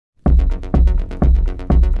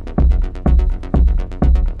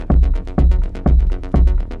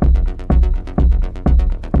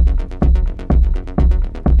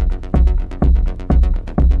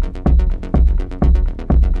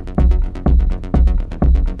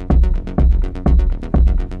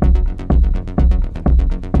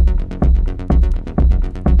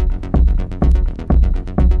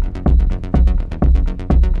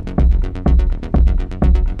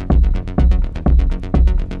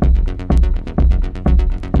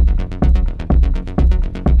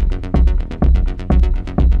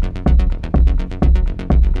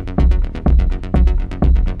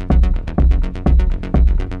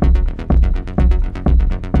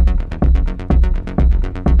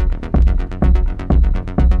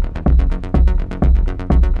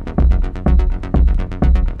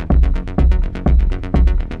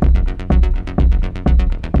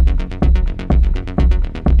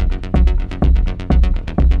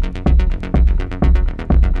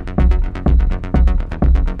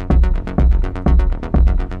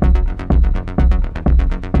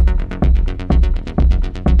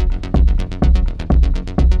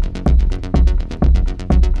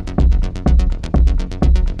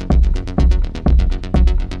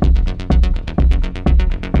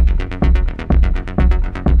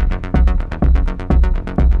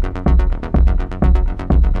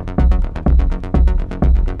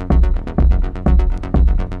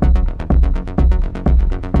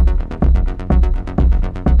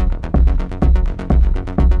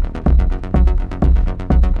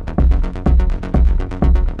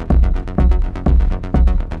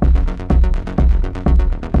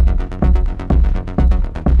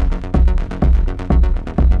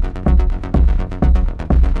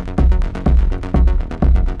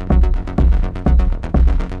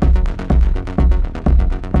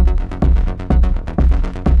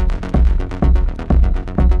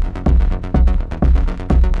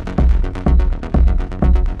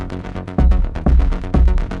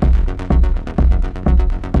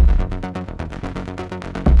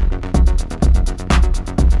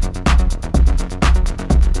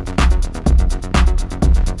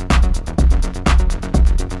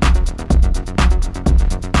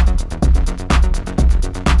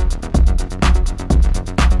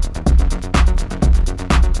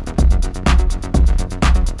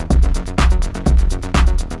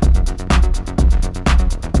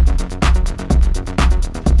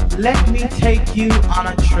Let me take you on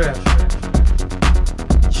a trip.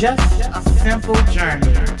 Just a simple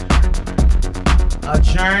journey. A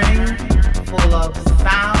journey full of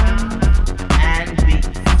sound and beats.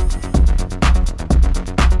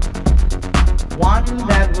 One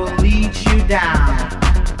that will lead you down,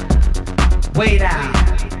 way down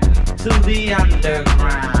to the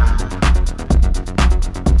underground.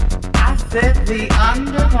 I said the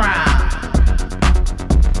underground,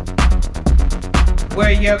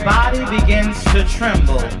 where your body begins to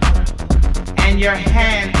tremble and your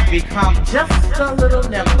hands become just a little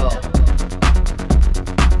nimble.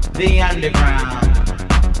 The underground,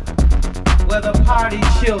 where the party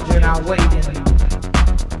children are waiting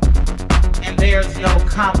and there's no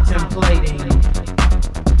contemplating.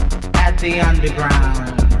 At the underground,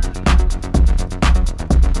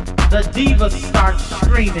 the Diva starts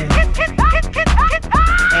screaming,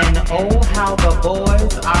 and oh how the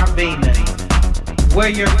boys are beaming. Where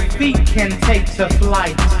your feet can take to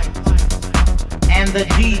flight, and the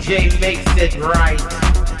DJ makes it right.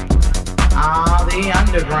 Ah, the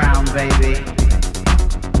underground, baby.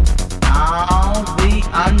 Ah, the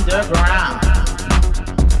underground.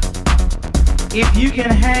 If you can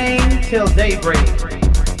hang till daybreak,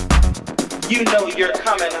 you know you're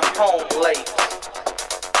coming home late.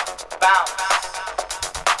 Bounce,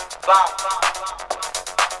 bump,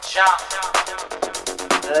 jump,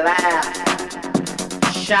 laugh,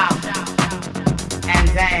 shout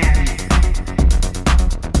and dance.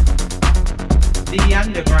 The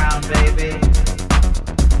underground, baby.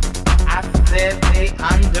 I said the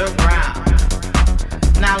underground.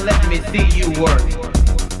 Now let me see you work.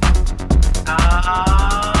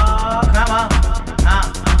 Come on,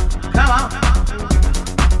 come on.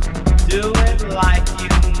 Do it like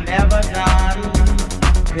you've never done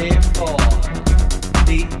before.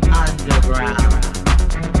 The underground.